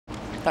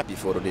Happy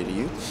photo day to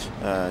you.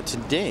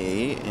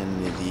 Today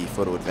in the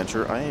photo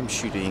adventure, I am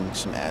shooting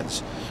some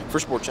ads for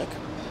Sport Check,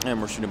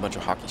 and we're shooting a bunch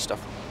of hockey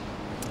stuff.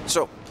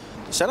 So,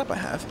 the setup I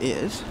have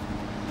is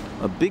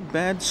a big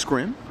bad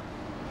scrim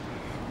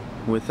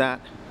with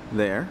that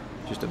there,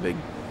 just a big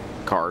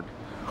card,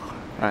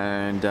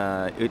 and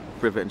it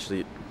prevents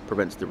the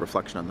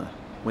reflection on the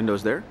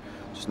windows there.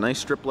 Just a nice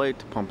strip light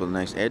to pump a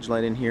nice edge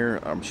light in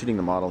here. I'm shooting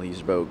the model.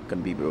 He's going to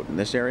be about in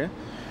this area.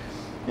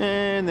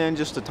 And then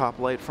just a top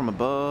light from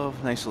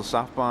above, nice little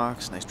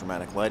softbox, nice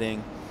dramatic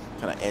lighting,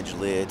 kind of edge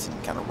lit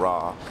and kind of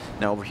raw.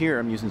 Now over here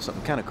I'm using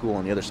something kind of cool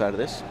on the other side of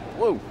this.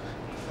 Whoa!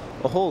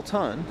 A whole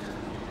ton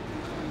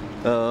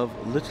of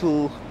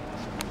little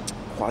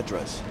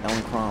Quadras,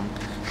 Allen Crom,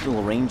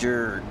 little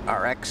Ranger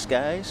RX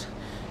guys.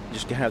 You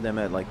just have them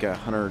at like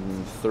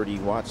 130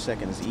 watt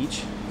seconds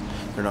each.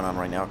 They're not on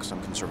right now because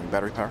I'm conserving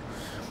battery power.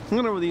 I'm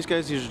going over these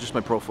guys. These are just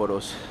my pro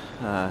photos,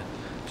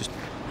 just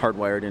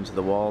hardwired into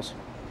the walls.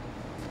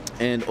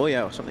 And oh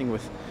yeah, something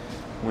with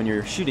when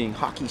you're shooting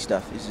hockey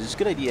stuff is a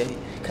good idea. You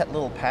cut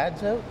little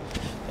pads out.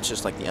 It's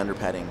just like the under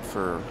padding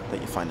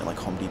that you find at like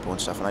Home Depot and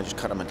stuff. And I just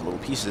cut them into little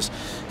pieces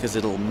because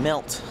it'll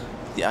melt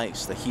the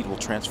ice. The heat will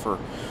transfer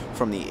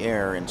from the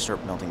air and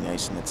start melting the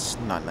ice, and it's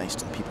not nice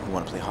to the people who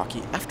want to play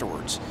hockey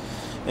afterwards.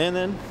 And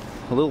then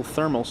a little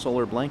thermal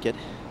solar blanket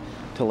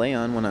to lay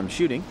on when I'm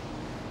shooting.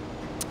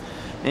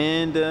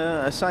 And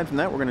aside from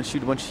that, we're going to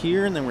shoot a bunch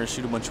here, and then we're going to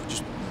shoot a bunch of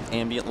just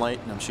ambient light.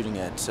 And I'm shooting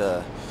at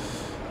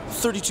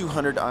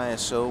 3200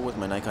 ISO with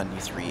my Nikon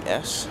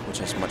D3S, which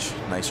has much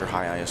nicer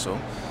high ISO.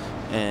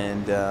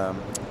 And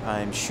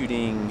I'm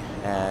shooting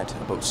at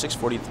about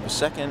 6/40th of a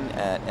second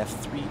at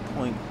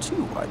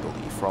f3.2, I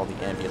believe, for all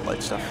the ambient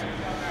light stuff.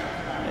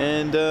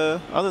 And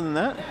other than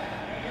that,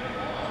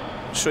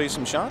 I'll show you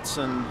some shots,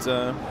 and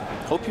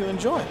hope you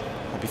enjoy.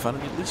 Hope you find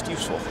it at least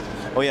useful.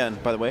 Oh yeah,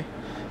 and by the way,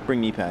 bring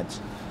knee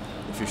pads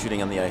if you're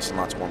shooting on the ice and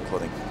lots of warm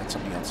clothing. That's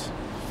something else.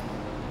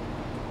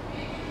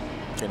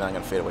 Okay, now I'm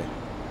going to fade away.